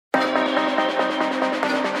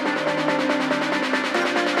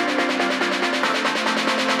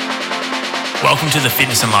welcome to the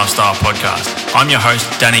Fitness and Lifestyle Podcast. I'm your host,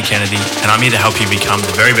 Danny Kennedy, and I'm here to help you become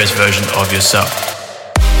the very best version of yourself.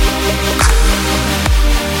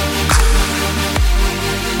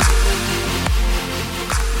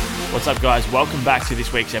 What's up, guys? Welcome back to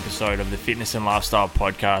this week's episode of the Fitness and Lifestyle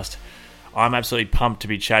Podcast. I'm absolutely pumped to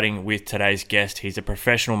be chatting with today's guest. He's a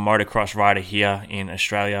professional motocross rider here in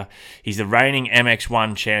Australia. He's the reigning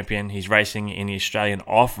MX1 champion. He's racing in the Australian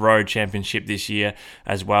Off-Road Championship this year,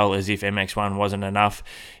 as well as if MX1 wasn't enough.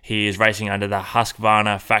 He is racing under the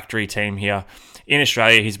Husqvarna factory team here in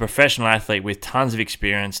Australia. He's a professional athlete with tons of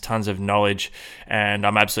experience, tons of knowledge, and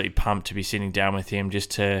I'm absolutely pumped to be sitting down with him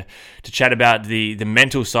just to chat about the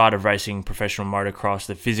mental side of racing professional motocross,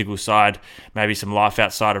 the physical side, maybe some life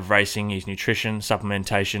outside of racing, his nutrition,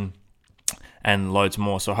 supplementation, and loads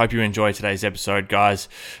more. So I hope you enjoy today's episode, guys.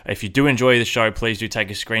 If you do enjoy the show, please do take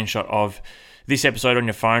a screenshot of this episode on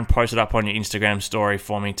your phone, post it up on your Instagram story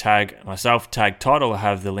for me, tag myself, tag Todd. I'll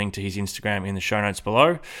have the link to his Instagram in the show notes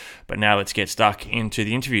below. But now let's get stuck into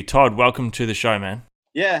the interview. Todd, welcome to the show, man.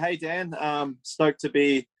 Yeah, hey Dan. Stoked to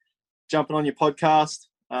be jumping on your podcast.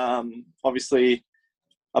 Obviously,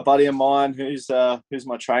 a buddy of mine who's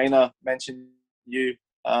my trainer mentioned you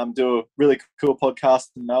do a really cool podcast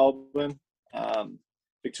in Melbourne,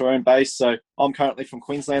 Victorian based. So I'm currently from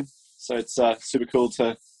Queensland. So it's super cool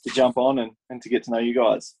to jump on and to get to know you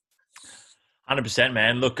guys. 100%,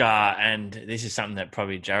 man. Look, and this is something that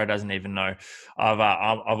probably Jared doesn't even know.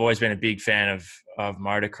 I've always been a big fan of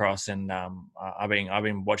motocross, and I've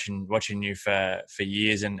been watching you for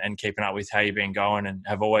years and keeping up with how you've been going, and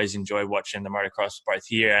have always enjoyed watching the motocross both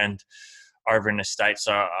here and over in the States.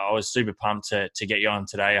 So I was super pumped to get you on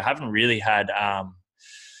today. I haven't really had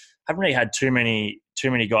too many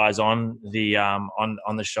guys on the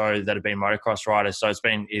on the show that have been motocross riders. So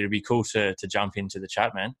it'll be cool to jump into the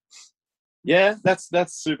chat, man. Yeah, that's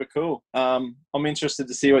super cool. I'm interested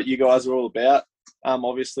to see what you guys are all about.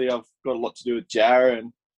 Obviously I've got a lot to do with Jara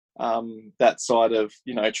and that side of,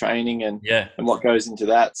 training and what goes into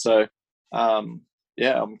that. So I'm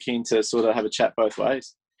keen to sort of have a chat both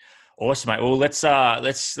ways. Awesome, mate. Well, let's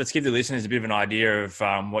give the listeners a bit of an idea of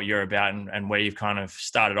what you're about and where you've kind of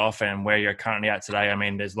started off and where you're currently at today. I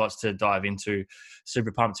mean, there's lots to dive into.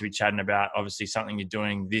 Super pumped to be chatting about, obviously, something you're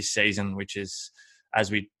doing this season, which is, as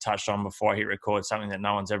we touched on before I hit record, something that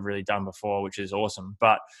no one's ever really done before, which is awesome.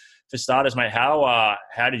 But for starters, mate, how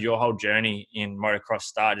did your whole journey in motocross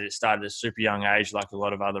start? Did it start at a super young age like a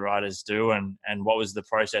lot of other riders do? And what was the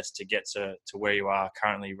process to get to where you are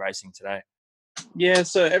currently racing today? Yeah,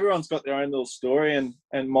 so everyone's got their own little story,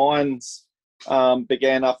 and mine's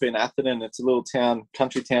began up in Atherton. It's a little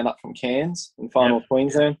country town up from Cairns in far north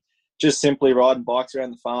Queensland. Just simply riding bikes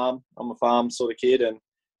around the farm. I'm a farm sort of kid, and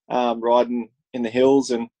riding in the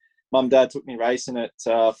hills. And mum and dad took me racing at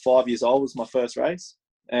 5 years old was my first race,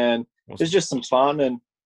 and it was just some fun.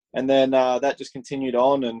 And then that just continued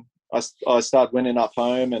on, and I started winning up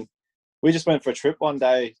home, and we just went for a trip one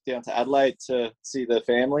day down to Adelaide to see the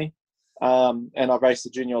family. And I raced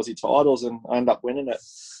the junior Aussie titles, and I ended up winning it.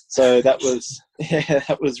 So that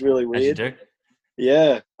was really weird.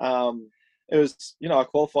 Yeah. It was, I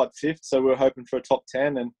qualified fifth, so we were hoping for a top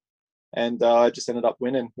 10, and I just ended up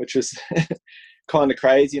winning, which was kind of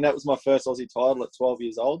crazy. And that was my first Aussie title at 12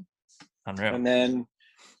 years old. Unreal. And then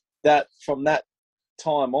from that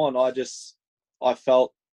time on, I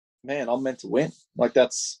felt, man, I'm meant to win. Like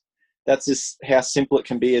that's just how simple it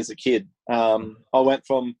can be as a kid. I went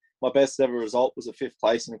from, my best ever result was a 5th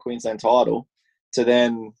place in a Queensland title, to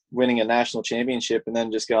then winning a national championship, and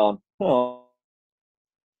then just going, Aussie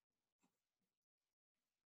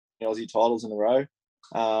titles in a row.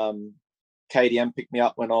 KDM picked me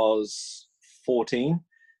up when I was 14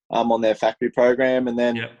 on their factory program, and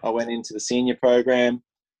then I went into the senior program.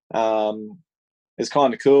 It's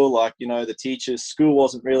kind of cool. Like, the teachers, school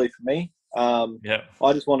wasn't really for me. I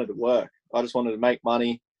just wanted to work. I just wanted to make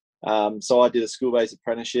money. So I did a school-based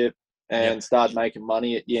apprenticeship and started making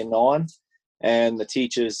money at year 9. And the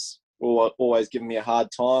teachers were always giving me a hard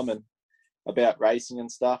time and about racing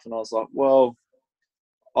and stuff. And I was like, well,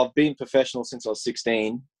 I've been professional since I was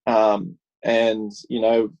 16. And,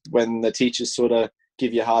 when the teachers sort of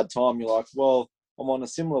give you a hard time, you're like, well, I'm on a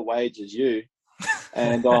similar wage as you,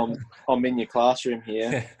 and I'm in your classroom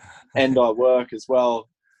here, and I work as well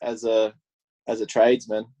as a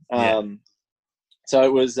tradesman. So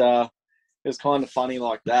it was kind of funny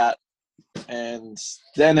like that. And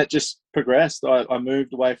then it just progressed. I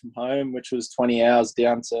moved away from home, which was 20 hours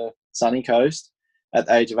down to Sunny Coast at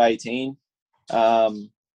the age of 18.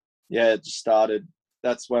 It just started.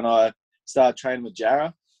 That's when I started training with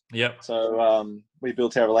Jara. Yep. So we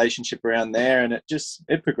built our relationship around there, and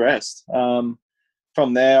it progressed.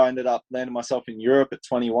 From there, I ended up landing myself in Europe at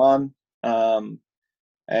 21,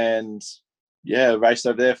 and yeah, raced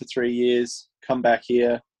over there for 3 years. Come back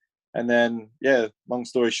here, and then long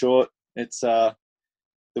story short, it's the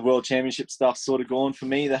World Championship stuff's sort of gone for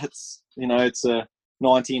me. That's it's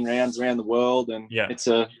 19 rounds around the world, and it's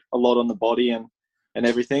a lot on the body and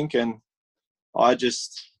everything. And I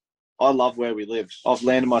love where we live. I've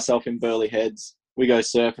landed myself in Burleigh Heads. We go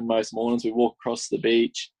surfing most mornings. We walk across the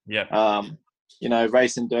beach. Yeah.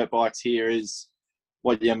 Racing dirt bikes here is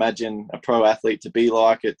what you imagine a pro athlete to be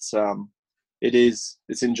like. It's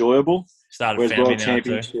enjoyable. Started family now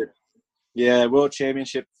too. World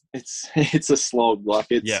Championship, it's a slog. Like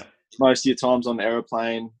most of your time's on the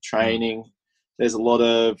aeroplane, training. There's a lot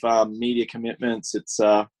of media commitments.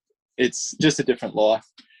 It's just a different life.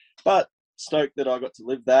 But stoked that I got to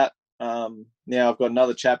live that. Now I've got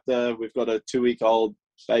another chapter. We've got a 2-week-old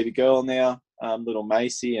baby girl now, little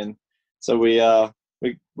Macy, and so we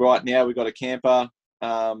right now we've got a camper.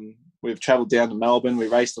 We've travelled down to Melbourne. We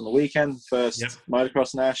raced on the weekend, first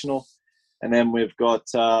motocross national, and then we've got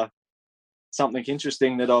something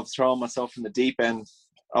interesting that I've thrown myself in the deep end.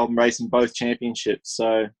 I'm racing both championships.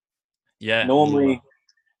 So normally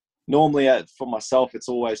for myself, it's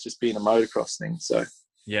always just been a motocross thing. So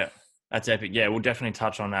that's epic. Yeah, we'll definitely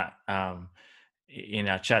touch on that in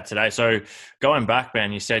our chat today. So going back,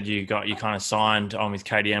 Ben, you said you kind of signed on with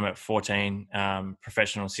KTM at 14,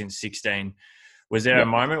 professional since 16. Was there a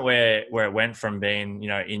moment where it went from being,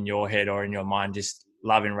 in your head or in your mind, just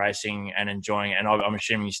loving racing and enjoying it, and I'm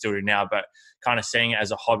assuming you still do now, but kind of seeing it as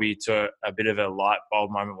a hobby, to a bit of a light bulb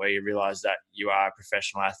moment where you realize that you are a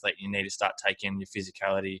professional athlete, you need to start taking your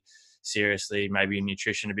physicality seriously, maybe your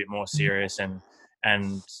nutrition a bit more serious,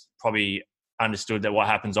 and probably understood that what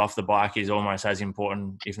happens off the bike is almost as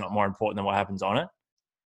important, if not more important, than what happens on it?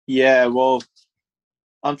 Yeah, well,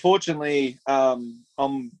 unfortunately,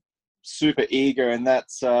 I'm super eager, and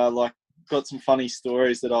that's got some funny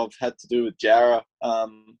stories that I've had to do with Jarrah.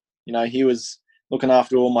 He was looking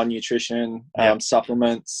after all my nutrition,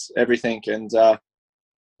 supplements, everything, and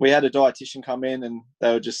we had a dietitian come in, and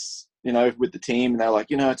they were just with the team, and they're like,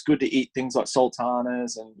 it's good to eat things like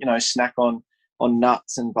sultanas and snack on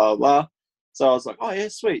nuts and blah blah. So I was like, oh yeah,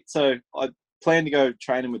 sweet. So I planned to go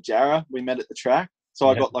training with Jarrah. We met at the track, so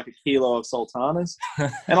I got like a kilo of sultanas,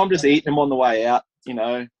 and I'm just eating them on the way out.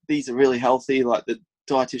 These are really healthy, like the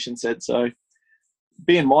dietitian said. So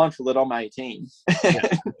being mindful that I'm 18,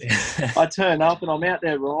 I turn up and I'm out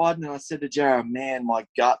there riding, and I said to Jarrah, man, my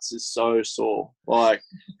guts is so sore. Like,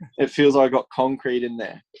 it feels like I got concrete in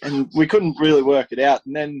there. And we couldn't really work it out.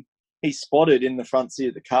 And then he spotted in the front seat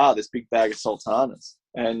of the car this big bag of sultanas.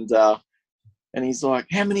 And he's like,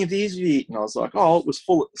 how many of these have you eaten? I was like, oh, it was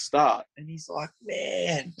full at the start. And he's like,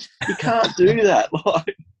 man, you can't do that.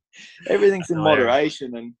 Like, everything's in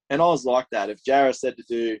moderation. And I was like that. If Jarrah said to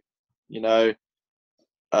do,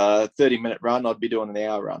 a 30-minute run, I'd be doing an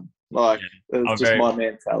hour run. Like, it was just my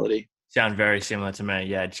mentality. Sound very similar to me.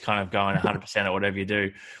 Yeah, just kind of going 100% at whatever you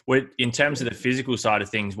do. In terms of the physical side of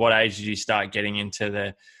things, what age did you start getting into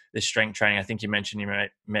the strength training? I think you mentioned you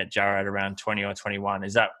met Jarrah at around 20 or 21.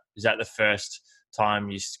 Is that the first time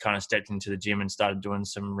you kind of stepped into the gym and started doing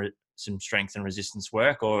some strength and resistance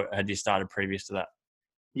work, or had you started previous to that?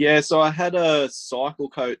 Yeah, so I had a cycle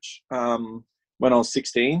coach when I was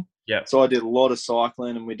 16. Yeah. So I did a lot of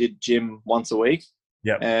cycling, and we did gym once a week.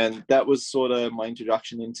 Yeah. And that was sort of my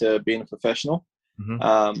introduction into being a professional.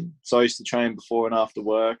 Mm-hmm. So I used to train before and after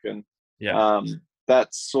work, and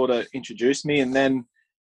that sort of introduced me. And then,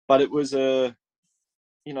 but it was there's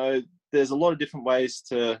a lot of different ways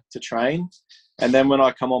to train. And then when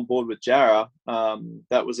I come on board with Jarrah,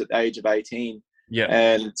 that was at the age of 18. Yeah.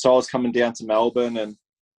 And so I was coming down to Melbourne,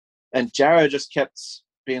 and Jarrah just kept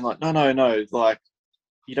being like, no, like,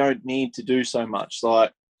 you don't need to do so much.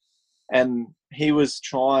 Like, and he was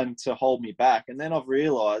trying to hold me back. And then I've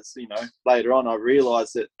realized, later on, I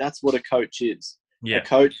realized that that's what a coach is. Yeah. A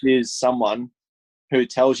coach is someone who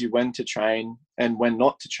tells you when to train and when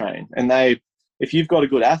not to train. And if you've got a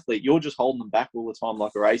good athlete, you're just holding them back all the time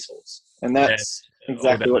like a racehorse. And that's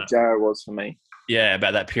exactly what Jarrah was for me. Yeah,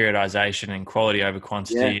 about that periodization and quality over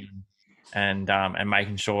quantity, and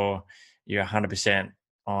making sure you're 100%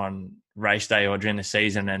 on race day or during the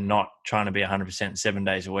season, and not trying to be 100% 7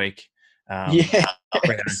 days a week.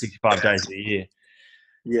 365 days a year.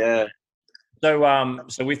 Yeah.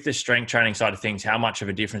 So with the strength training side of things, how much of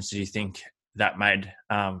a difference do you think that made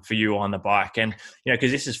for you on the bike? And,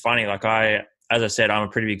 because this is funny, like as I said, I'm a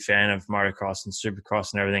pretty big fan of motocross and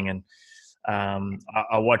supercross and everything. And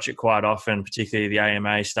I watch it quite often, particularly the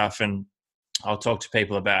AMA stuff, and I'll talk to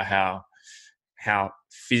people about how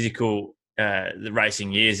physical the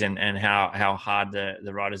racing is, and how hard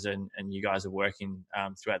the riders and you guys are working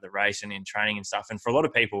throughout the race and in training and stuff. And for a lot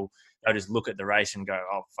of people, they'll just look at the race and go,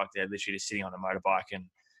 "Oh fuck, they're literally just sitting on a motorbike and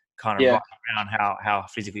kind of running around. How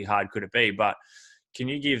physically hard could it be?" But can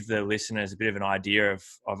you give the listeners a bit of an idea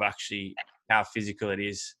of actually how physical it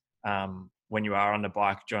is when you are on the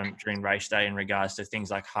bike during race day, in regards to things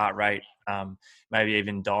like heart rate, maybe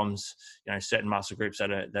even DOMs, certain muscle groups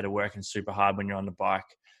that are working super hard when you're on the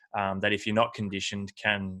bike, that if you're not conditioned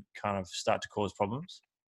can kind of start to cause problems?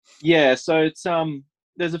 Yeah, so it's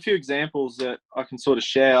there's a few examples that I can sort of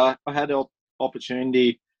share. I had an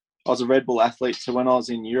opportunity. I was a Red Bull athlete, so when I was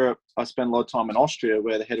in Europe, I spent a lot of time in Austria,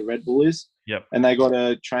 where the head of Red Bull is. Yep. And they got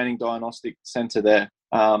a training diagnostic center there,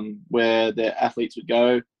 where their athletes would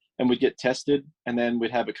go and would get tested, and then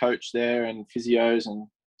we'd have a coach there and physios and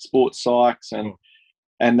sports psychs,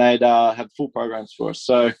 and they'd have full programs for us.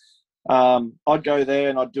 So I'd go there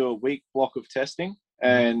and I'd do a week block of testing,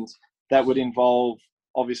 and that would involve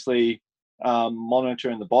obviously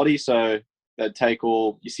monitoring the body. So they'd take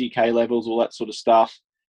all your CK levels, all that sort of stuff.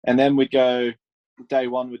 And then we'd go, day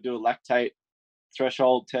one, we'd do a lactate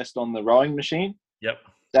threshold test on the rowing machine. Yep.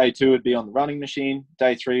 Day two would be on the running machine.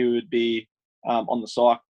 Day three would be on the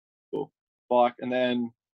cycle bike. And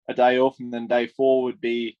then a day off. And then day four would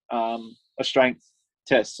be a strength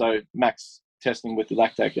test. So max testing with the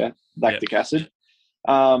lactic acid.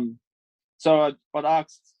 So I'd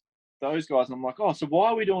asked those guys, and I'm like, "Oh, so why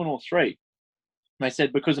are we doing all three?" And they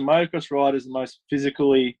said, "Because a motocross rider is the most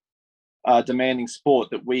physically demanding sport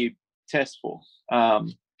that we test for."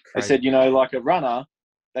 They said, like a runner,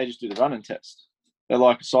 they just do the running test. They're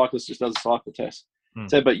like a cyclist just does a cycle test.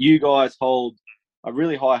 Said, but you guys hold a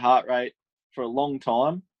really high heart rate for a long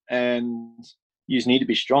time, and you just need to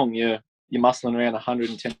be strong. You're muscling around a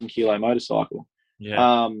 110 kilo motorcycle.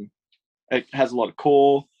 Yeah. It has a lot of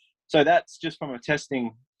core. So that's just from a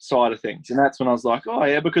testing side of things. And that's when I was like, oh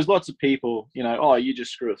yeah, because lots of people, you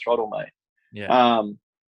just screw a throttle, mate. Yeah.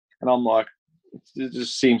 And I'm like, it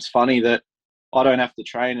just seems funny that I don't have to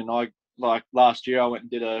train. And like last year I went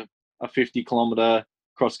and did a 50 kilometer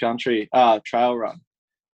cross country trail run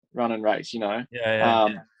and race,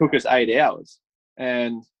 took us 8 hours.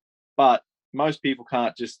 But most people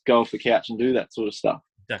can't just go off the couch and do that sort of stuff.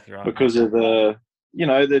 Exactly right. Because of the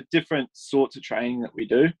different sorts of training that we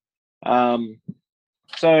do.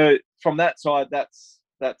 So from that side, that's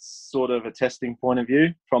sort of a testing point of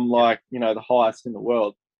view from the highest in the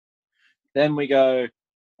world. Then we go,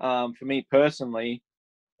 for me personally,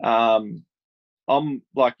 I'm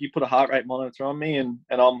like, you put a heart rate monitor on me and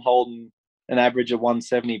I'm holding an average of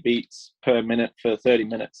 170 beats per minute for 30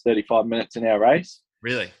 minutes, 35 minutes in our race.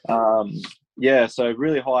 Really? Yeah, so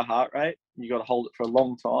really high heart rate. You got to hold it for a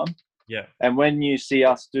long time. Yeah. And when you see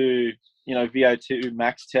us do, VO2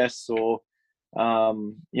 max tests or,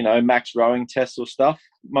 max rowing tests or stuff,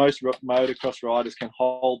 most motocross riders can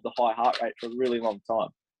hold the high heart rate for a really long time.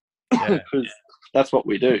 Because that's what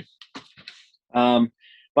we do.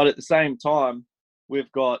 But at the same time,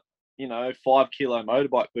 we've got, 5 kilo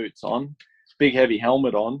motorbike boots on, big heavy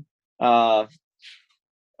helmet on,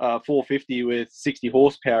 450 with 60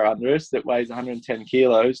 horsepower under us that weighs 110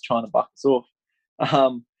 kilos trying to buck us off.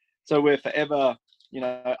 So we're forever,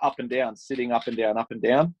 up and down, sitting up and down, up and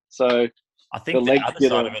down. So I think the other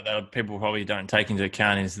side of it that people probably don't take into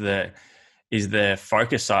account is the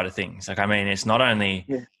focus side of things. Like, I mean, it's not only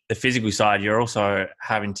the physical side, you're also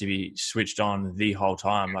having to be switched on the whole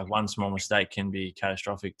time. Like, one small mistake can be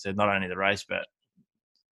catastrophic to not only the race, but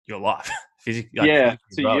your life. Physically,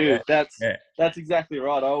 That's exactly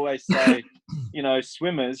right. I always say,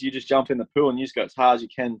 swimmers, you just jump in the pool and you just go as hard as you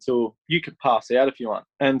can until you could pass out if you want.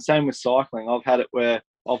 And same with cycling. I've had it where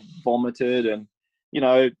I've vomited and,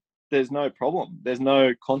 there's no problem. There's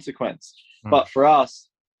no consequence. But for us,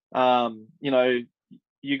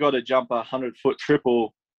 you got to jump 100-foot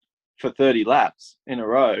triple for 30 laps in a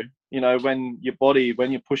row. When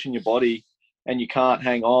you're pushing your body and you can't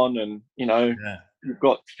hang on and, you've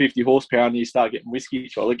got 50 horsepower and you start getting whiskey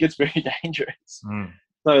troll, it gets very dangerous.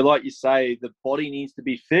 So like you say, the body needs to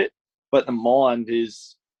be fit, but the mind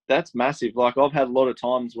that's massive. Like, I've had a lot of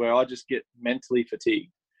times where I just get mentally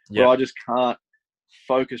fatigued, where I just can't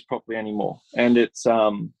focus properly anymore. And it's,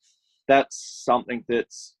 that's something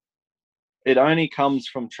it only comes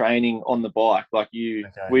from training on the bike. Like we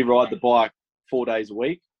ride the bike 4 days a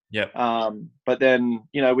week. Yep. But then,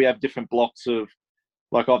 we have different blocks of,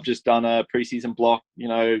 like, I've just done a preseason block,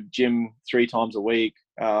 gym 3 times a week,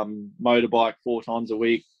 motorbike 4 times a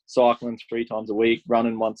week, cycling 3 times a week,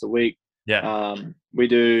 running once a week. Yeah. We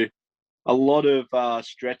do a lot of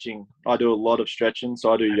stretching. I do a lot of stretching.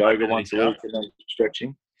 So I do And yoga mobility once a stuff. week and then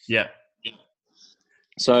stretching. Yeah.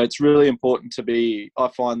 So it's really important to be, I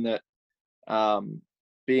find that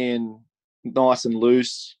being nice and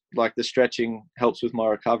loose, like the stretching helps with my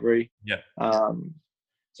recovery. Yeah.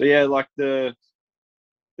 So yeah, like the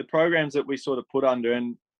programs that we sort of put under,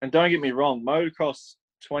 and don't get me wrong, motocross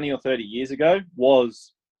 20 or 30 years ago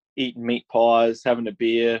was eating meat pies, having a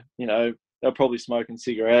beer, they're probably smoking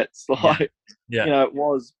cigarettes, like, Yeah. it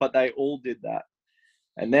was, but they all did that.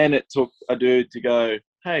 And then it took a dude to go,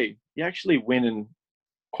 hey, you're actually winning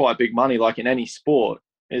quite big money, like in any sport.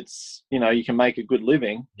 It's, you can make a good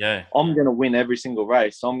living. Yeah. I'm going to win every single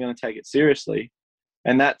race, so I'm going to take it seriously.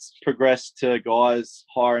 And that's progressed to guys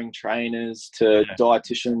hiring trainers, to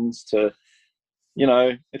dietitians, to,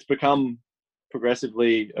 it's become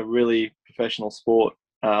progressively a really professional sport.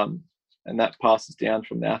 And that passes down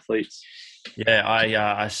from the athletes. Yeah,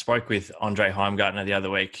 I spoke with Andre Heimgartner the other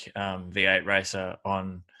week, V8 racer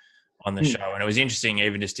on the show, and it was interesting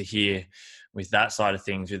even just to hear with that side of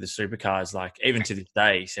things with the supercars. Like even to this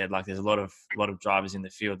day, he said like there's a lot of drivers in the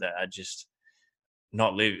field that are just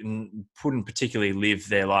wouldn't particularly live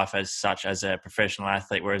their life as such as a professional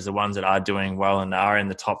athlete, whereas the ones that are doing well and are in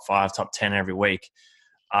the top 5, top 10 every week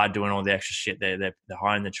are doing all the extra shit. They're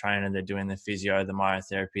hiring the trainer, they're doing the physio, the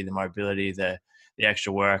myotherapy, the mobility, the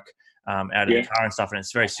extra work out of the car and stuff. And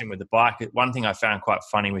it's very similar with the bike. One thing I found quite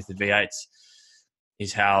funny with the V8s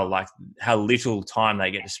is how little time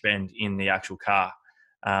they get to spend in the actual car.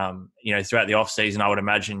 Throughout the off season, I would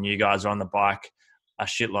imagine you guys are on the bike a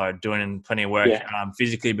shitload, doing plenty of work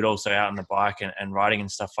physically, but also out on the bike and riding and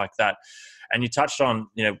stuff like that. And you touched on,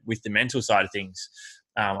 with the mental side of things.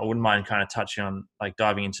 I wouldn't mind kind of touching on, like,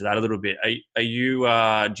 diving into that a little bit. Are you,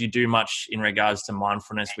 do you do much in regards to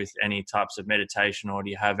mindfulness with any types of meditation, or do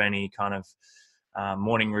you have any kind of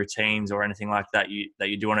morning routines or anything like that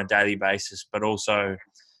you do on a daily basis, but also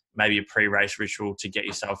maybe a pre-race ritual to get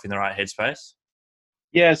yourself in the right headspace?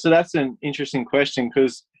 Yeah, so that's an interesting question,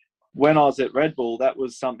 because when I was at Red Bull, that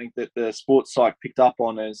was something that the sports psych picked up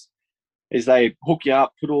on, is they hook you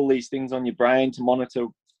up, put all these things on your brain to monitor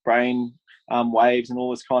brain waves and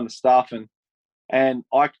all this kind of stuff. And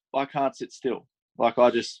I can't sit still. Like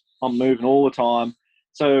I'm moving all the time.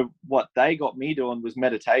 So what they got me doing was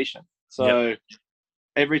meditation. So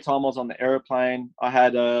every time I was on the airplane, I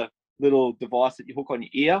had a little device that you hook on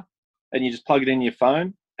your ear and you just plug it in your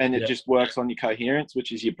phone, and it just works on your coherence,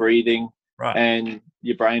 which is your breathing and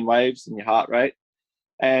your brain waves and your heart rate.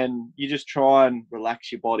 And you just try and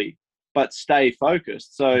relax your body, but stay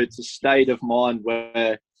focused. So it's a state of mind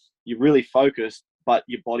where you're really focused, but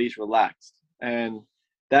your body's relaxed. And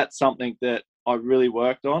that's something that I really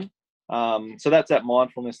worked on. So that's that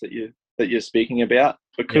mindfulness that you're speaking about,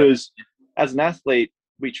 because as an athlete,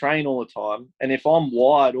 we train all the time. And if I'm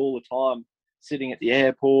wired all the time, sitting at the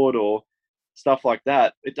airport or stuff like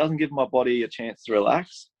that, it doesn't give my body a chance to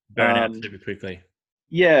relax. Burn out super quickly.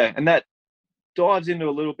 Yeah. And that dives into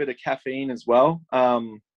a little bit of caffeine as well.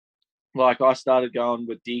 Like I started going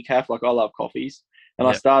with decaf, like I love coffees, and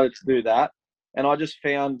I started to do that. And I just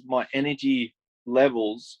found my energy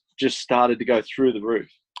levels just started to go through the roof.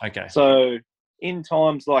 Okay. So in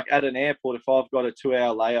times like at an airport, if I've got a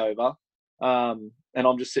 2-hour layover, and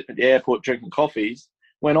I'm just sitting at the airport drinking coffees,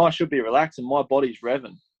 when I should be relaxing, my body's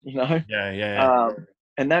revving,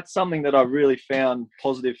 and that's something that I really found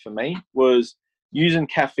positive for me, was using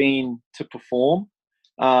caffeine to perform,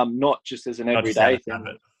 not just as an everyday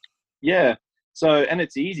thing. Yeah. So, and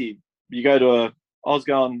it's easy. You go to I was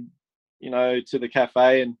going, to the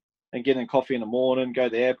cafe and getting coffee in the morning, go to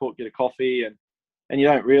the airport, get a coffee, and you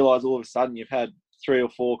don't realize all of a sudden you've had 3 or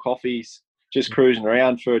 4 coffees just cruising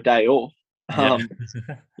around for a day off. So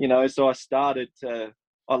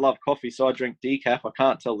I love coffee, so I drink decaf. I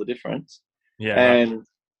can't tell the difference. And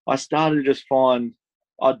I started to just find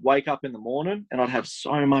I'd wake up in the morning and I'd have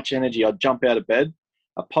so much energy. I'd jump out of bed,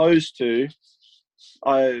 opposed to,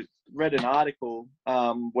 I read an article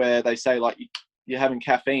where they say, like, you're having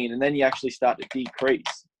caffeine and then you actually start to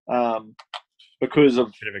decrease because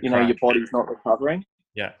of your body's not recovering.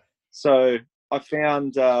 Yeah. So I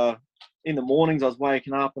found in the mornings I was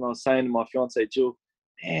waking up and I was saying to my fiance Jill,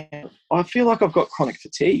 man, I feel like I've got chronic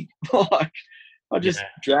fatigue. Like I'm just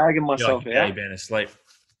dragging myself out. You've been asleep.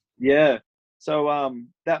 Yeah. So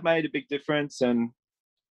that made a big difference. And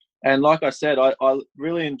like I said, I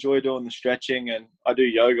really enjoy doing the stretching, and I do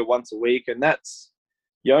yoga once a week. And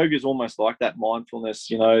yoga is almost like that mindfulness,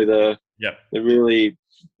 the really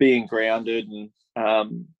being grounded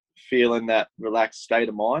and feeling that relaxed state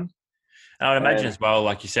of mind. And I would imagine And as well,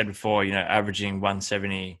 like you said before, averaging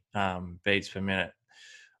 170 beats per minute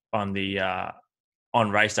on the on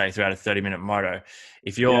race day throughout a 30-minute moto.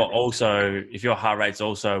 If your heart rate's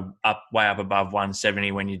also way up above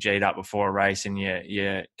 170 when you G'd up before a race and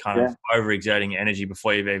you're kind of overexerting your energy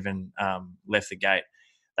before you've even left the gate,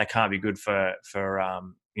 that can't be good for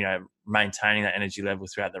maintaining that energy level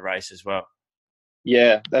throughout the race as well.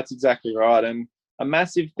 Yeah, that's exactly right. And a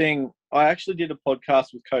massive thing, I actually did a podcast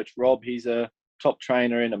with Coach Rob. He's a top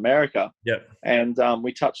trainer in America. Yep. And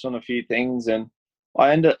we touched on a few things, and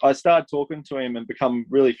I started talking to him and become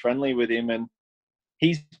really friendly with him. And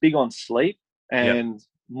he's big on sleep and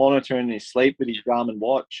monitoring his sleep with his Garmin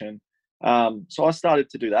watch. And so I started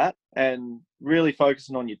to do that and really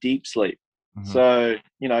focusing on your deep sleep. Mm-hmm. So,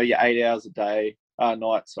 your 8 hours a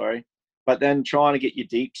night, but then trying to get your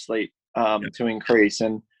deep sleep to increase.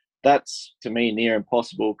 And that's, to me, near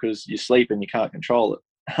impossible because you sleep and you can't control it.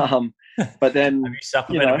 But then have you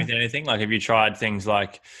supplemented with anything? Like, have you tried things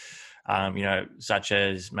like, such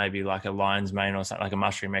as maybe like a lion's mane or something, like a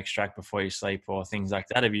mushroom extract before you sleep or things like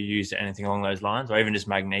that? Have you used anything along those lines, or even just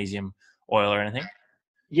magnesium oil or anything?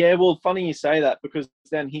 Yeah, well, funny you say that, because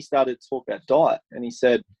then he started to talk about diet, and he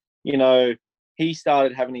said, he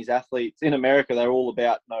started having his athletes in America, they're all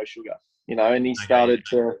about no sugar, and he started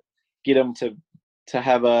to get them to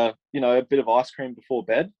have a bit of ice cream before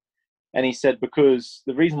bed. And he said, because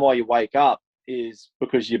the reason why you wake up is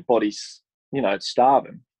because your body's,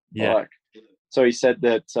 starving. Yeah. So he said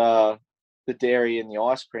that the dairy and the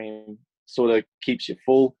ice cream sort of keeps you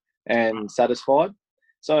full and satisfied.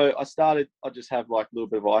 So I just have like a little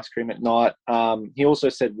bit of ice cream at night. He also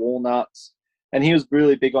said walnuts, and he was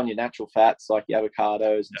really big on your natural fats, like your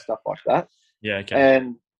avocados and stuff like that. Yeah. Okay.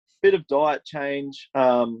 And bit of diet change.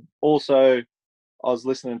 Also, I was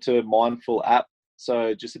listening to a mindful app,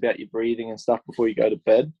 so just about your breathing and stuff before you go to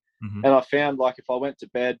bed. Mm-hmm. And I found, like, if I went to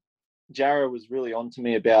bed, Jara was really on to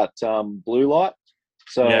me about blue light.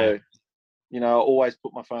 So, I always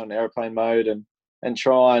put my phone in airplane mode and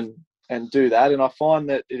try and do that. And I find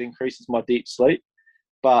that it increases my deep sleep,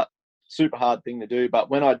 but super hard thing to do.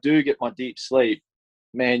 But when I do get my deep sleep,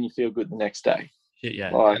 man, you feel good the next day. Shit,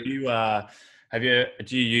 yeah. Like, do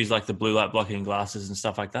you use like the blue light blocking glasses and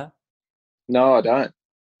stuff like that? No, I don't.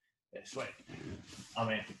 Yeah, sweet. I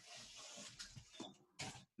mean,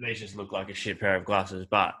 these just look like a shit pair of glasses,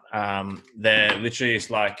 but they're literally just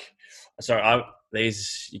like,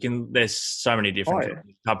 there's so many different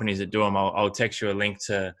companies that do them. I'll text you a link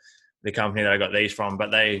to the company that I got these from,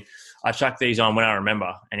 but I chuck these on when I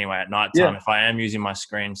remember anyway at night time. Yeah. If I am using my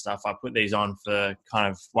screen stuff, I put these on for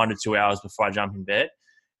kind of 1 to 2 hours before I jump in bed.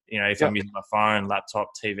 If I'm using my phone, laptop,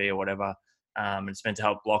 TV or whatever, it's meant to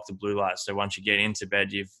help block the blue light. So once you get into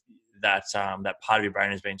bed, that part of your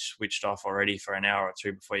brain has been switched off already for an hour or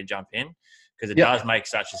two before you jump in, because it does make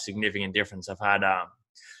such a significant difference. I've had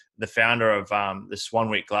the founder of the Swan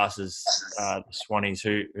Week glasses, the Swannies,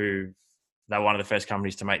 who they're one of the first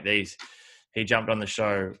companies to make these. He jumped on the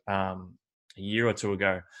show a year or two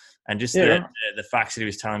ago, and just the facts that he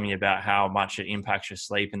was telling me about how much it impacts your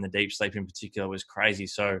sleep, and the deep sleep in particular, was crazy.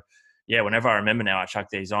 So yeah, whenever I remember now, I chuck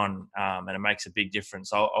these on, and it makes a big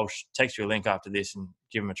difference. I'll text you a link after this and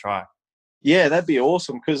give them a try. Yeah, that'd be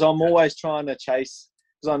awesome, because I'm always trying to chase,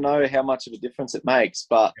 because I know how much of a difference it makes,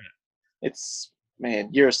 but it's, man,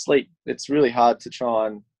 you're asleep. It's really hard to try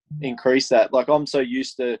and increase that. Like, I'm so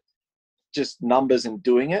used to just numbers and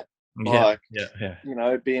doing it,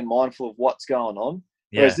 being mindful of what's going on.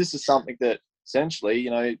 Whereas this is something that essentially,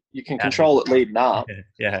 you can control it leading up,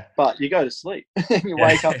 but you go to sleep and you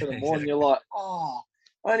wake up in the morning, you're like, oh,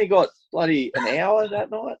 I only got bloody an hour that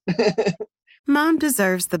night. Mom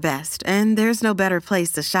deserves the best, and there's no better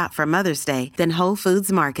place to shop for Mother's Day than Whole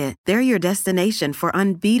Foods Market. They're your destination for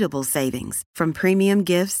unbeatable savings, from premium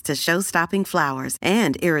gifts to show-stopping flowers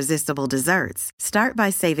and irresistible desserts. Start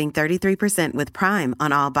by saving 33% with Prime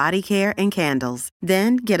on all body care and candles.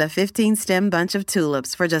 Then get a 15-stem bunch of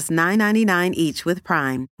tulips for just $9.99 each with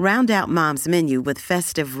Prime. Round out Mom's menu with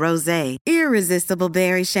festive rosé, irresistible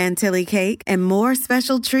berry chantilly cake, and more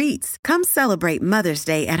special treats. Come celebrate Mother's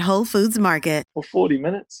Day at Whole Foods Market. Or 40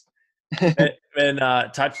 minutes. And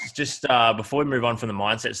touch just before we move on from the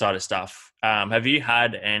mindset side of stuff, have you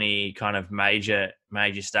had any kind of major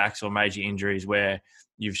stacks or major injuries where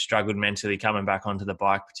you've struggled mentally coming back onto the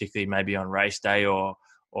bike, particularly maybe on race day or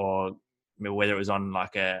whether it was on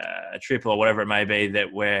like a trip or whatever it may be,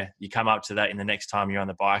 that where you come up to that in the next time you're on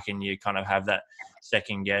the bike and you kind of have that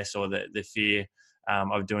second guess or the fear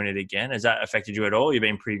of doing it again? Has that affected you at all? You've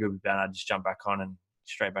been pretty good with I just jump back on and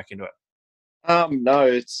straight back into it.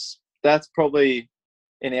 No, that's probably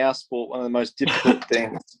in our sport one of the most difficult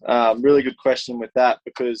things? Really good question with that,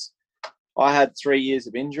 because I had 3 years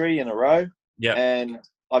of injury in a row, and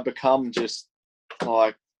I become just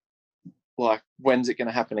like, when's it going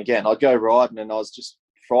to happen again? I'd go riding and I was just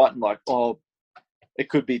frightened, like, oh, it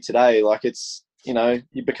could be today. Like, it's, you know,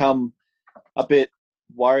 you become a bit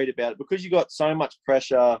worried about it because you got so much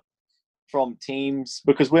pressure from teams,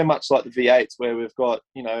 because we're much like the V8s where we've got,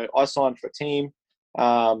 you know, I signed for a team,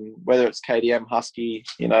 whether it's KDM, Husky,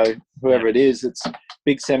 you know, whoever it is, it's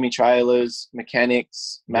big semi-trailers,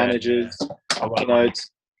 mechanics, managers, you know,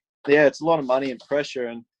 it's a lot of money and pressure,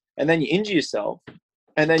 and then you injure yourself,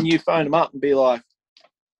 and then you phone them up and be like,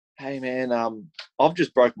 hey man, I've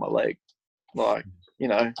just broke my leg. Like, you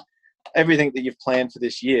know, everything that you've planned for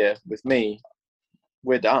this year with me,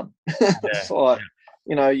 we're done. It's like,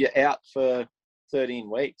 you know, you're out for 13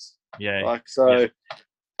 weeks.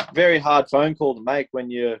 Very hard phone call to make when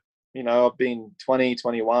you're, you know, I've been 20,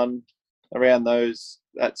 21, around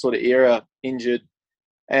that sort of era, injured.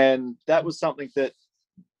 And that was something that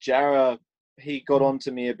Jarrah, he got on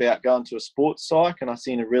to me about going to a sports psych, and I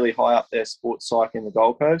seen a really high up there sports psych in the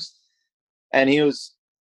Gold Coast. And he was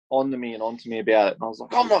on to me about it. And I was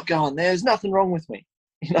like, I'm not going there. There's nothing wrong with me.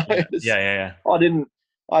 You know,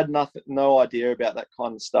 I had no idea about that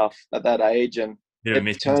kind of stuff at that age. And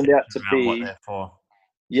it turned out to be,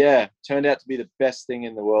 turned out to be the best thing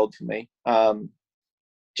in the world for me.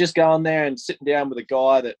 Just going there and sitting down with a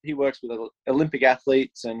guy that he works with Olympic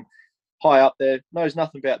athletes and high up there, knows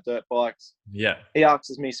nothing about dirt bikes. Yeah. He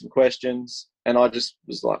asks me some questions and I just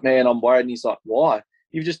was like, man, I'm worried. And he's like, why?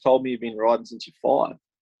 You've just told me you've been riding since you're 5.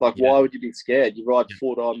 Like, why would you be scared? You ride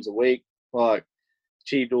 4 times a week, like,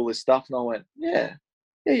 achieved all this stuff. And I went, yeah,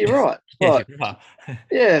 you're right. Like,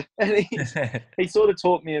 and he sort of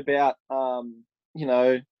taught me about, you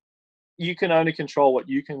know, you can only control what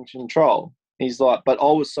you can control. He's like, but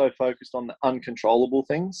I was so focused on the uncontrollable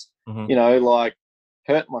things, you know, like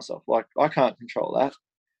hurt myself. Like, I can't control that.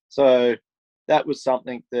 So that was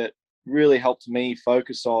something that really helped me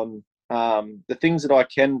focus on the things that I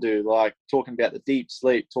can do, like talking about the deep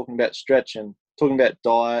sleep, talking about stretching, talking about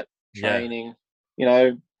diet, training, you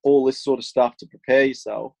know, all this sort of stuff to prepare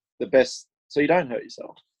yourself the best so you don't hurt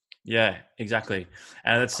yourself. Yeah, exactly.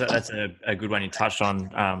 And that's a good one you touched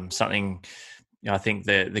on. Something, you know, I think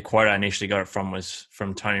the quote I initially got it from was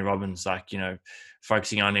from Tony Robbins, like, you know,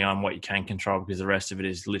 focusing only on what you can control, because the rest of it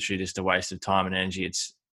is literally just a waste of time and energy.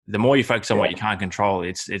 It's the more you focus on what you can't control,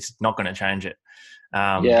 it's not going to change it.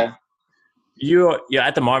 You're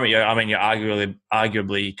at the moment, you're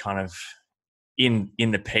arguably kind of in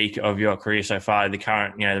the peak of your career so far. The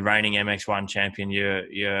current, you know, the reigning MX1 champion.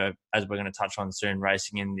 You're, as we're going to touch on soon,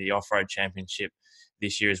 racing in the off-road championship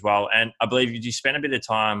this year as well. And I believe you spent a bit of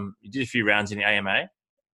time. You did a few rounds in the AMA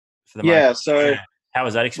for the moment. So how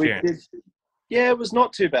was that experience? It was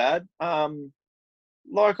not too bad.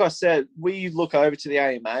 Like I said, we look over to the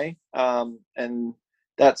AMA, and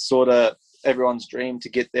that's sort of everyone's dream to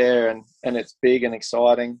get there, and it's big and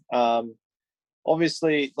exciting.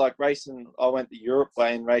 Obviously, like racing, I went the Europe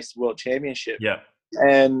way and raced the World Championship. Yeah.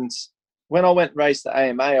 And when I went and raced the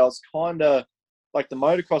AMA, I was kind of like, the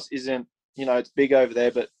motocross isn't, you know, it's big over there,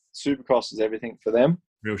 but Supercross is everything for them.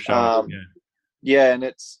 Real show. And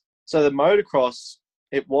it's, so the motocross,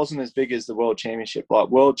 it wasn't as big as the World Championship. Like,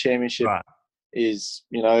 World Championship is,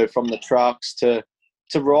 you know, from the trucks to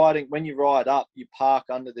riding. When you ride up, you park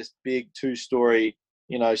under this big 2-story,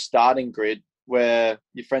 you know, starting grid where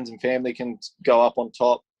your friends and family can go up on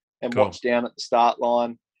top and watch down at the start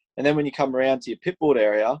line. And then when you come around to your pitboard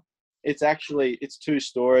area, it's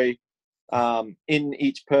 2-story. In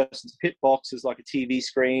each person's pit box is like a TV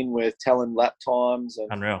screen with telling lap times. And,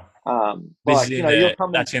 unreal. Like, you know,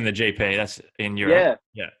 that's in the GP. That's in Europe.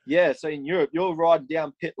 Yeah. So in Europe, you're riding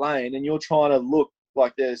down pit lane and you're trying to look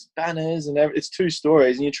like there's banners and it's 2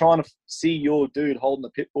 stories, and you're trying to see your dude holding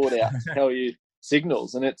the pitboard out to tell you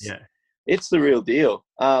signals, and it's the real deal.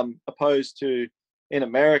 Opposed to in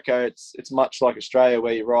America, it's much like Australia,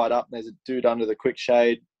 where you ride up and there's a dude under the quick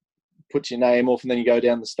shade, puts your name off, and then you go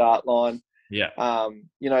down the start line. You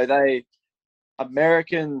know,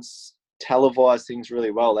 Americans televise things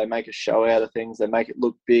really well. They make a show out of things. They make it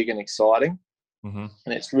look big and exciting, and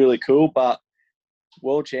it's really cool. But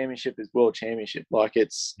World Championship is World Championship. Like,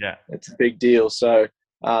 it's a big deal. So,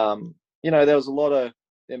 you know, there was a lot of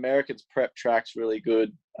the Americans prep tracks really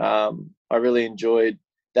good. I really enjoyed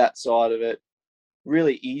that side of it.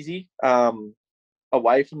 Really easy.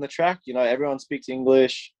 Away from the track, you know, everyone speaks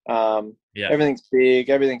English. Everything's big.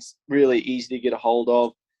 Everything's really easy to get a hold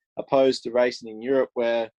of, opposed to racing in Europe,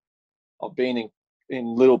 where I've been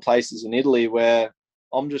in little places in Italy where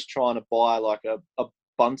I'm just trying to buy like a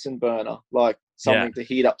Bunsen burner, like something to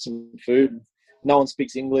heat up some food. No one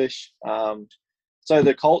speaks English. So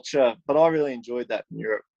the culture, but I really enjoyed that in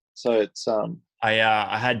Europe. So it's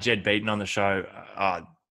I had Jed Beaton on the show.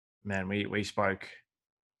 Man, we spoke.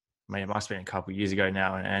 I mean, it must have been a couple of years ago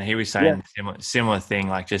now, and he was saying similar thing,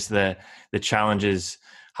 like just the challenges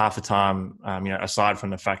half the time. Aside from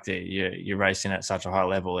the fact that you're racing at such a high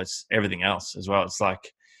level, it's everything else as well. It's like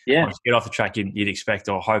once you get off the track, you'd expect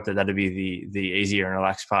or hope that'd be the easier and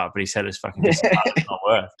relaxed part. But he said it's fucking just it's not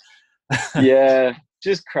worth. Yeah,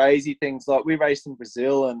 just crazy things. Like we raced in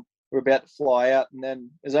Brazil and we're about to fly out, and then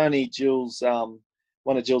there's only Jill's,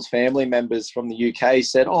 one of Jill's family members from the UK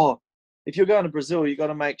said, "Oh, if you're going to Brazil, you got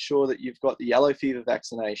to make sure that you've got the yellow fever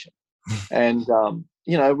vaccination." And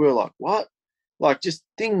we were like, "What?" Like just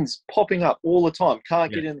things popping up all the time.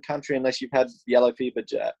 Can't get in the country unless you've had yellow fever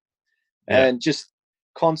jab, and just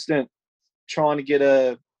constant trying to get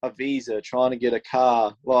a visa, trying to get a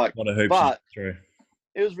car. Like, but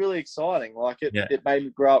it was really exciting. Like it made me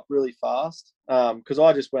grow up really fast. Because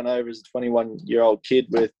I just went over as a 21-year-old kid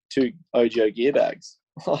with 2 OGO gear bags.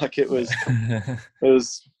 Like it was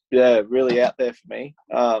really out there for me.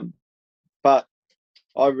 But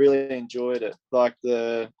I really enjoyed it. Like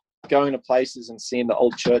the going to places and seeing the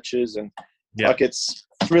old churches and like it's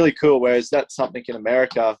really cool. Whereas that's something in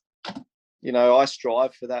America, I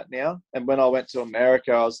strive for that now. And when I went to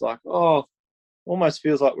America, I was like, oh, almost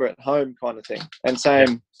feels like we're at home kind of thing. And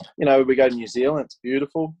same, we go to New Zealand, it's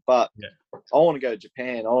beautiful, but I want to go to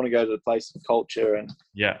Japan. I want to go to the place of culture, and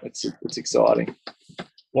it's exciting.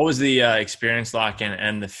 What was the experience like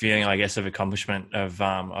and the feeling, I guess, of accomplishment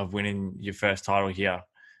of winning your first title here?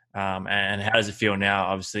 And how does it feel now,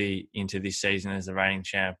 obviously, into this season as the reigning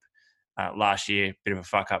champ? Last year, bit of a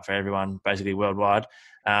fuck up for everyone, basically worldwide.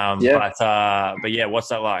 But yeah, what's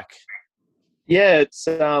that like? Yeah, it's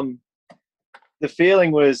the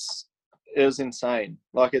feeling was insane.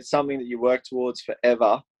 Like it's something that you work towards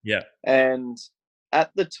forever. Yeah. And at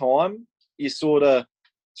the time, it's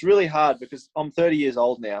really hard because I'm 30 years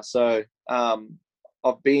old now. So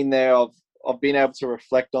I've been there. I've been able to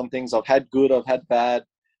reflect on things. I've had good, I've had bad.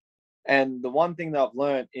 And the one thing that I've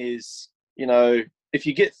learned is, if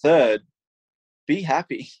you get third, be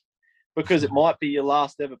happy because it might be your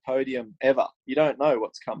last ever podium ever. You don't know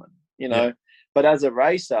what's coming, But as a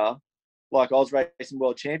racer, like I was racing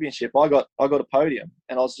World Championship, I got a podium,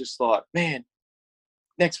 and I was just like, man,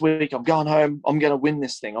 next week I'm going home. I'm going to win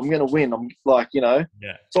this thing. I'm going to win. I'm like,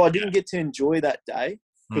 So I didn't get to enjoy that day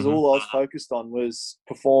because all I was focused on was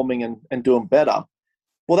performing and doing better.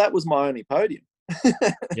 Well, that was my only podium.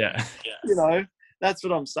 Yeah. That's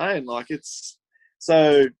what I'm saying. Like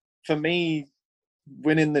so for me,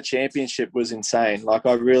 winning the championship was insane. Like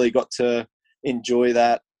I really got to enjoy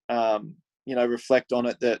that. Reflect on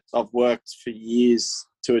it that I've worked for years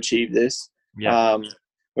to achieve this. Yeah.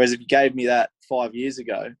 Whereas if you gave me that 5 years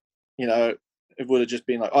ago, it would have just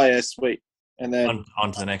been like, oh yeah, sweet. And then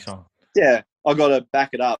on to the next one. Yeah. I got to back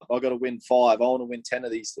it up. I got to win 5. I want to win 10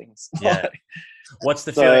 of these things. Yeah. What's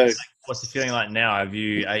the feeling? What's the feeling like now? Have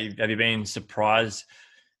you been surprised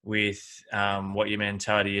with what your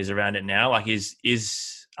mentality is around it now? Like,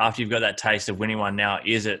 is after you've got that taste of winning one now,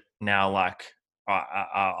 is it now like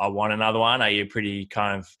I want another one? Are you pretty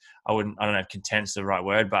kind of I don't know if content's the right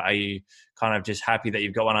word, but are you kind of just happy that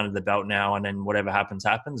you've got one under the belt now, and then whatever happens,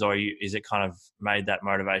 or is it kind of made that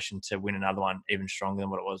motivation to win another one even stronger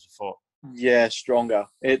than what it was before? Yeah, stronger.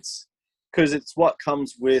 It's because it's what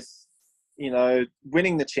comes with,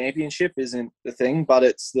 winning the championship isn't the thing, but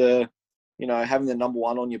it's the, having the number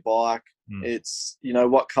one on your bike. It's,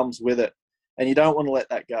 what comes with it, and you don't want to let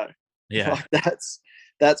that go. Yeah. Like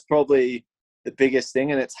that's probably the biggest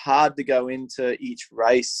thing. And it's hard to go into each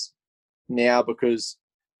race now because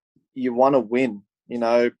you want to win,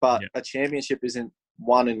 but a championship isn't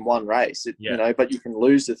won in one race, but you can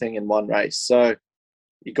lose the thing in one race. So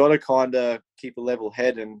you got to kind of keep a level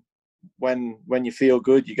head, and when you feel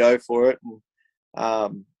good, you go for it.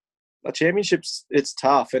 And a championship's, it's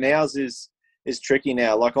tough, and ours is tricky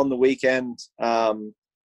now. Like on the weekend,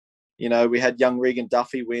 we had young Regan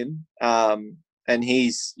Duffy win, and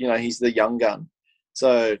he's the young gun,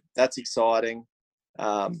 so that's exciting.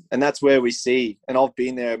 And that's where we see, and I've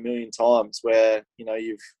been there a million times where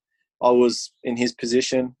I was in his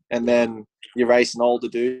position, and then you're racing older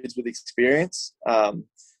dudes with experience.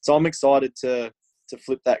 So I'm excited to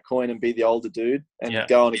flip that coin and be the older dude and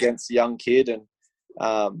going against the young kid. And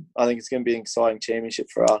I think it's going to be an exciting championship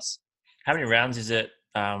for us. How many rounds is it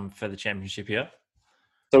for the championship here?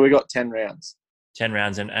 So we got 10 rounds. 10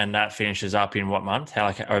 rounds, and that finishes up in what month?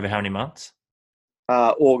 Over how many months?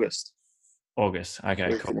 August. Okay,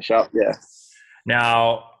 we cool. Finish up, yeah.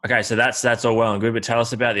 Now, okay, so that's all well and good, but tell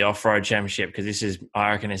us about the off-road championship, because I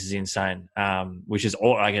reckon this is insane, which is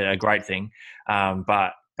all like a great thing,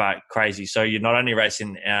 but crazy. So you're not only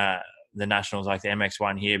racing the nationals like the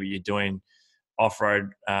MX1 here, but you're doing off-road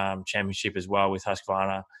championship as well with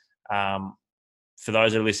Husqvarna. For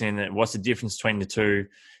those that are listening, what's the difference between the two?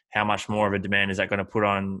 How much more of a demand is that going to put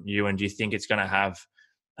on you, and do you think it's going to have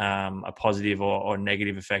a positive or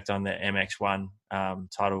negative effect on the MX1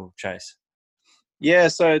 title chase? Yeah,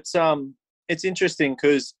 so it's interesting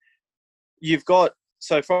because you've got,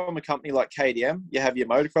 so from a company like KDM, you have your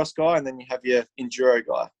motocross guy and then you have your enduro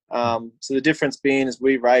guy. So the difference being is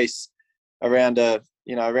we race around a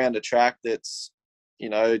track that's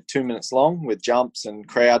 2 minutes long with jumps and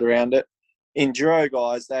crowd around it. Enduro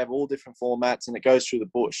guys, they have all different formats and it goes through the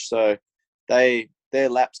bush. So their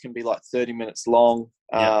laps can be like 30 minutes long.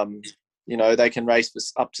 They can race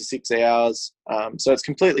for up to 6 hours. So it's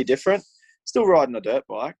completely different. Still riding a dirt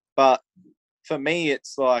bike, but for me,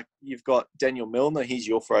 it's like you've got Daniel Milner, he's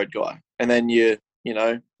your off-road guy, and then you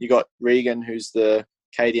got Regan, who's the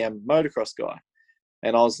KDM motocross guy,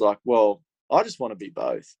 and I was like, well, I just want to be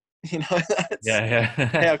both.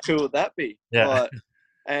 How cool would that be? Yeah,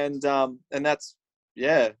 and that's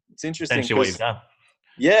it's interesting. Essentially what you've done.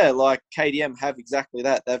 Yeah, like KDM have exactly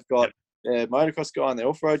that. They've got their motocross guy and their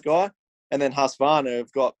off-road guy, and then Husqvarna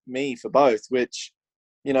have got me for both, which,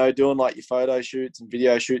 doing like your photo shoots and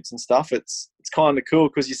video shoots and stuff, it's kind of cool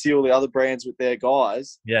because you see all the other brands with their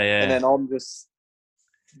guys. Yeah. And then I'm just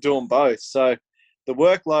doing both. So the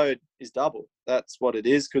workload is double. That's what it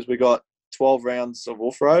is, because we got 12 rounds of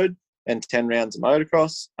off-road and 10 rounds of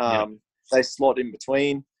motocross. They slot in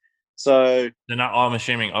between. So I'm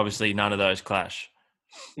assuming obviously none of those clash.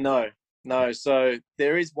 No. So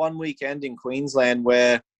there is one weekend in Queensland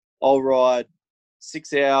where I'll ride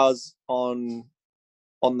 6 hours on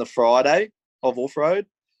the Friday of off-road,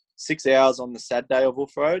 6 hours on the Saturday of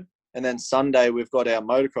off-road, and then Sunday we've got our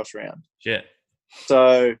motocross round. Yeah.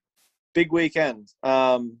 So big weekend.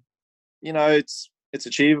 It's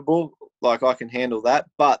achievable. Like, I can handle that.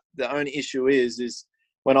 But the only issue is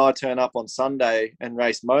when I turn up on Sunday and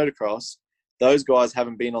race motocross, those guys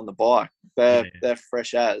haven't been on the bike. They're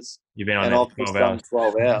fresh as. You've been on and there I've just done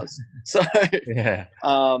 12 hours. So yeah.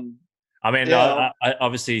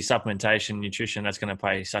 Obviously supplementation, nutrition, that's going to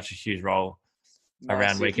play such a huge role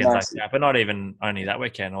around weekends like that. But not even only that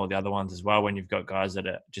weekend, all the other ones as well, when you've got guys that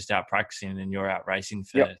are just out practicing and you're out racing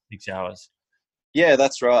for 6 hours. Yeah,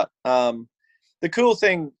 that's right. The cool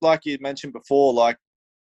thing, like you mentioned before, like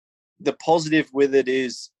the positive with it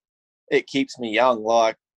is it keeps me young.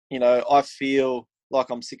 Like, I feel like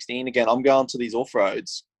I'm 16 again. I'm going to these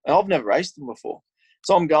off-roads and I've never raced them before.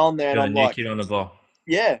 So I'm going there and I'm like, kid on the block.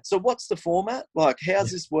 Yeah. So what's the format? Like, how's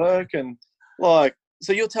this work? And like,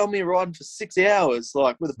 so you'll tell me you're riding for 6 hours,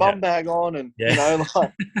 like with a bum bag on and,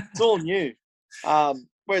 like it's all new.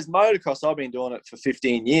 Whereas motocross, I've been doing it for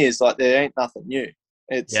 15 years. Like, there ain't nothing new.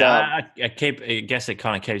 It's I guess it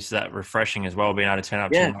kind of keeps that refreshing as well, being able to turn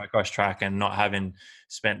up to a motocross track and not having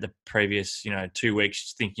spent the previous, 2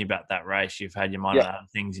 weeks thinking about that race. You've had your mind on other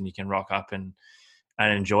things and you can rock up and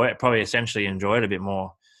enjoy it, probably essentially enjoy it a bit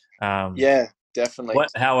more. Definitely.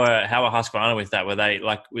 How are Husqvarna with that? Were they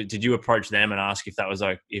like, did you approach them and ask if that was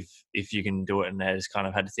like, if you can do it, and they just kind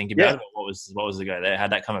of had to think about it? Or what was the go there?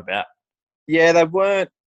 How'd that come about? Yeah, they weren't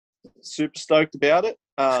super stoked about it,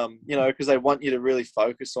 because they want you to really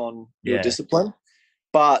focus on your discipline.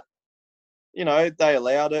 But, they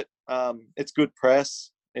allowed it. It's good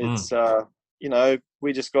press. It's,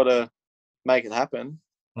 we just got to make it happen.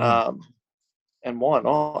 And why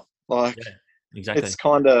not? Like, exactly. It's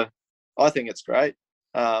kind of, I think it's great.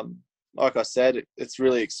 Like I said, it's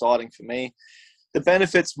really exciting for me. The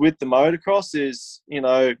benefits with the motocross is,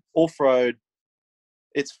 off-road,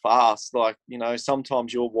 it's fast. Like,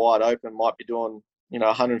 sometimes you're wide open, might be doing,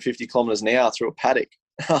 150 kilometers an hour through a paddock,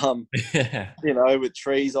 with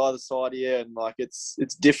trees either side of you. And like, it's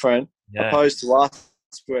different opposed to us,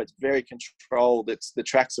 where it's very controlled. The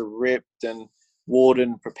tracks are ripped and watered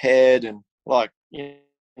and prepared. And like,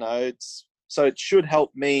 so it should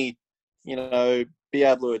help me, be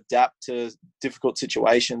able to adapt to difficult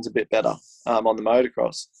situations a bit better on the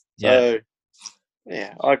motocross. So,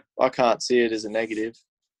 I can't see it as a negative.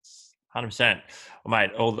 100%. Well,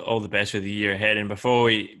 mate, all the best with the year ahead. And before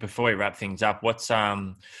we wrap things up, what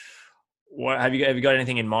have you got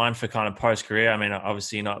anything in mind for kind of post career? I mean,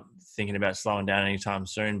 obviously you're not thinking about slowing down anytime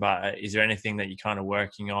soon, but is there anything that you're kind of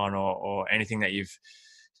working on, or anything that you've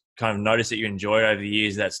kind of noticed that you enjoyed over the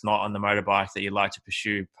years that's not on the motorbike that you'd like to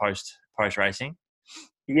pursue post racing?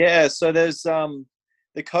 Yeah, so there's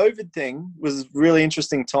the COVID thing was a really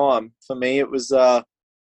interesting time for me. It was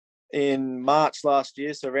in March last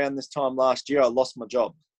year. So around this time last year, I lost my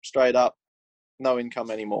job straight up, no income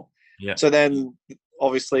anymore. Yeah. So then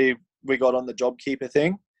obviously we got on the JobKeeper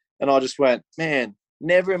thing, and I just went, man,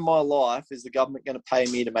 never in my life is the government going to pay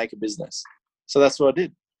me to make a business. So that's what I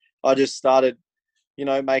did. I just started,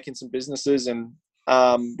 making some businesses, and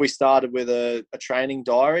we started with a training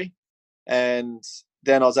diary. And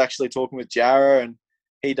then I was actually talking with Jarrah, and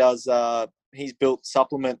he does, he's built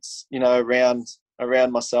supplements,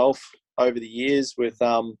 around myself over the years with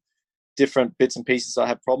different bits and pieces I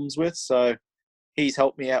have problems with. So he's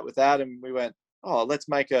helped me out with that, and we went, oh, let's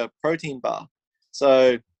make a protein bar.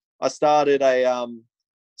 So I started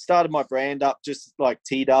started my brand up just like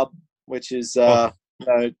T-Dub, which is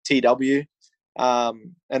TW.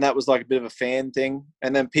 And that was like a bit of a fan thing.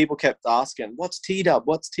 And then people kept asking, what's T-Dub?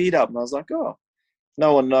 What's T-Dub? And I was like, oh,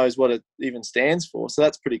 no one knows what it even stands for. So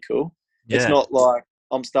that's pretty cool. Yeah. It's not like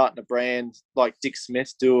I'm starting a brand like Dick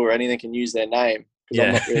Smith do, or anything can use their name. Yeah,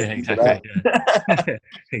 I'm not really exactly. Yeah.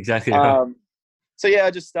 Exactly. Right. So yeah,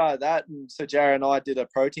 I just started that. And so Jarrah and I did a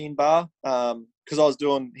protein bar because I was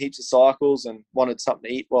doing heaps of cycles and wanted something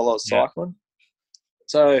to eat while I was cycling.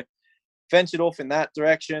 So ventured off in that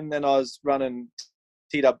direction. Then I was running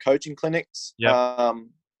T-Dub coaching clinics,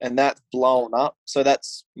 and that's blown up. So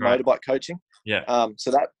that's motorbike coaching. Yeah.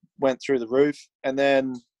 So that went through the roof. And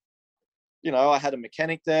then, I had a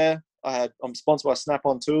mechanic there. I'm sponsored by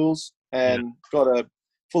Snap-on Tools and got a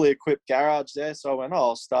fully equipped garage there. So I went,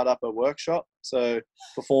 I'll start up a workshop. So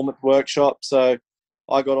performance workshop. So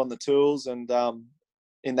I got on the tools and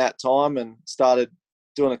in that time and started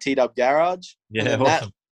doing a T-Dub garage. Yeah, and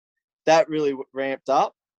awesome. That really ramped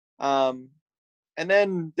up. And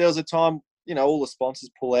then there was a time, all the sponsors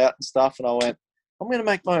pull out and stuff. And I went, I'm going to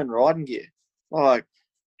make my own riding gear.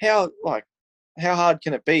 How hard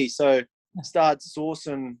can it be? So I started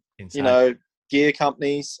sourcing, gear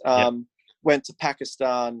companies, went to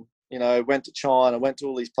Pakistan, went to China, went to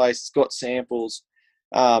all these places, got samples,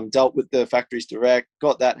 dealt with the factories direct,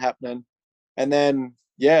 got that happening. And then,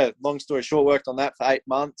 long story short, worked on that for 8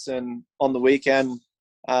 months. And on the weekend,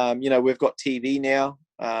 we've got TV now.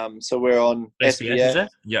 So we're on SBS.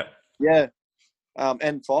 Yeah.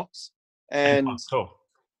 And Fox. And cool.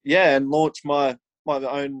 Yeah, and launched my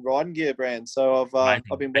own riding gear brand. So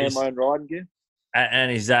I've been wearing my own riding gear.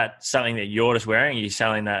 And is that something that you're just wearing? Are you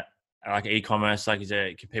selling that like e-commerce? Like,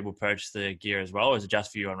 can people purchase the gear as well, or is it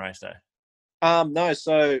just for you on race day? No.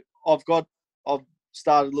 So I've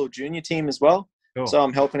started a little junior team as well. Cool. So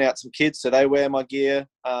I'm helping out some kids, so they wear my gear.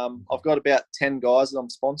 I've got about 10 guys that I'm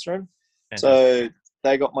sponsoring. Fantastic. So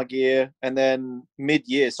they got my gear, and then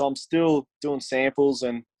mid-year. So I'm still doing samples,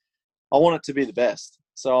 and I want it to be the best.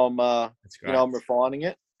 So I'm, I'm refining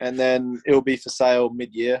it, and then it'll be for sale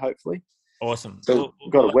mid-year, hopefully. Awesome. So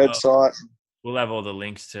we've got a website. We'll have all the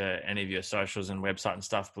links to any of your socials and website and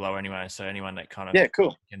stuff below anyway. So anyone that kind of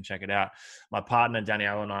cool. can check it out. My partner,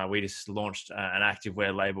 Danielle, and I, we just launched an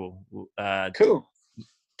activewear label cool.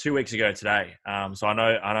 2 weeks ago today. So I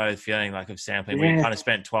know the feeling like of sampling. We kind of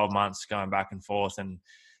spent 12 months going back and forth and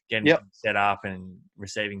getting set up and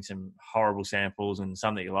receiving some horrible samples and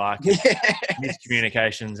some that you like,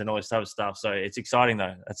 miscommunications and all this type of stuff. So it's exciting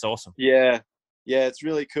though. That's awesome. Yeah, it's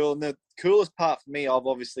really cool. And the coolest part for me, I've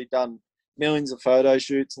obviously done millions of photo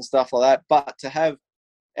shoots and stuff like that, but to have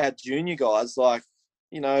our junior guys, like,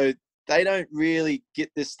 they don't really get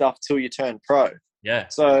this stuff till you turn pro. Yeah.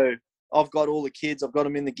 So I've got all the kids, I've got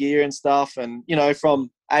them in the gear and stuff, and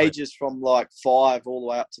from ages from like 5 all the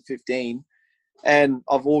way up to 15. And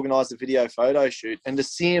I've organised a video photo shoot, and to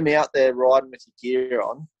see them out there riding with your gear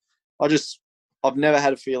on, I've never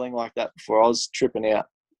had a feeling like that before. I was tripping out.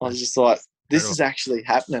 I was just like, this is actually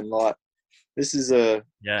happening. Like, this is a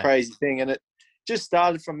crazy thing. And it just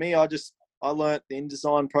started from me. I learnt the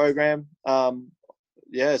InDesign program.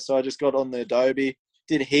 So I just got on the Adobe,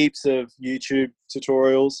 did heaps of YouTube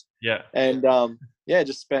tutorials. Yeah. And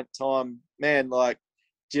just spent time, man, like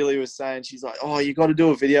Jilly was saying, she's like, oh, you got to do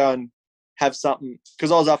a video and have something,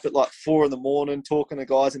 because I was up at like 4 a.m. talking to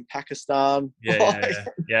guys in Pakistan.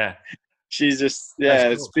 Yeah. She's just,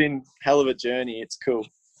 it's been hell of a journey. It's cool.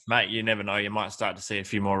 Mate, you never know. You might start to see a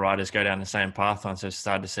few more riders go down the same path once they've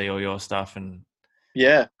started to see all your stuff and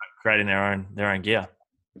creating their own gear.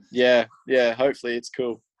 Yeah. Hopefully it's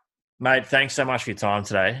cool. Mate, thanks so much for your time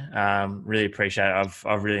today. Really appreciate it.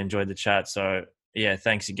 I've really enjoyed the chat. So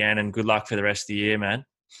thanks again, and good luck for the rest of the year, man.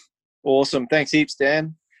 Awesome. Thanks heaps,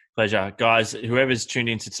 Dan. Pleasure. Guys, whoever's tuned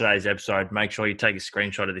into today's episode, make sure you take a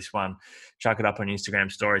screenshot of this one, chuck it up on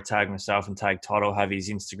Instagram story, tag myself and tag Todd. I'll have his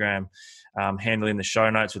Instagram handling the show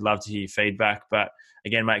notes. We'd love to hear your feedback. But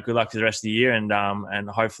again, mate, good luck to the rest of the year, and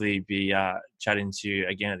hopefully be chatting to you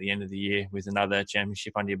again at the end of the year with another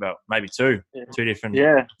championship under your belt, maybe two different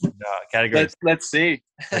categories. Let's see.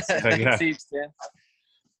 Let's go. Let's see, Stan.